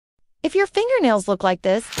If your fingernails look like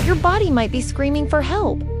this, your body might be screaming for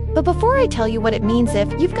help. But before I tell you what it means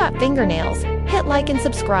if you've got fingernails, hit like and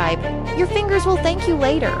subscribe. Your fingers will thank you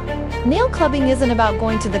later. Nail clubbing isn't about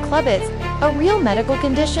going to the club, it's a real medical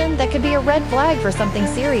condition that could be a red flag for something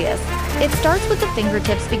serious. It starts with the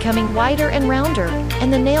fingertips becoming wider and rounder,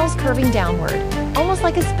 and the nails curving downward, almost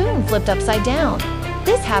like a spoon flipped upside down.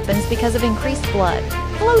 This happens because of increased blood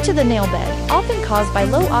flow to the nail bed, often caused by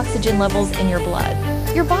low oxygen levels in your blood.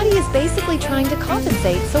 Your body is basically trying to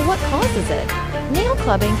compensate, so what causes it? Nail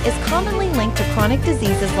clubbing is commonly linked to chronic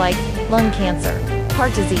diseases like lung cancer,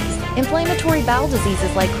 heart disease, inflammatory bowel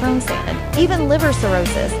diseases like Crohn's and even liver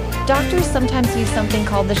cirrhosis. Doctors sometimes use something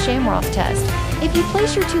called the Shamrock test. If you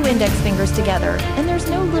place your two index fingers together and there's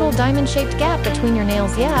no little diamond-shaped gap between your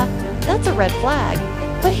nails, yeah, that's a red flag.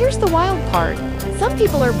 But here's the wild part. Some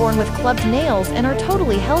people are born with clubbed nails and are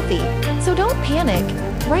totally healthy, so don't panic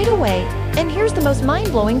right away. And here's the most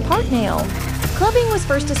mind-blowing part: nail clubbing was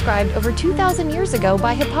first described over 2,000 years ago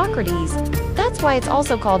by Hippocrates. That's why it's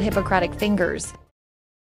also called Hippocratic fingers.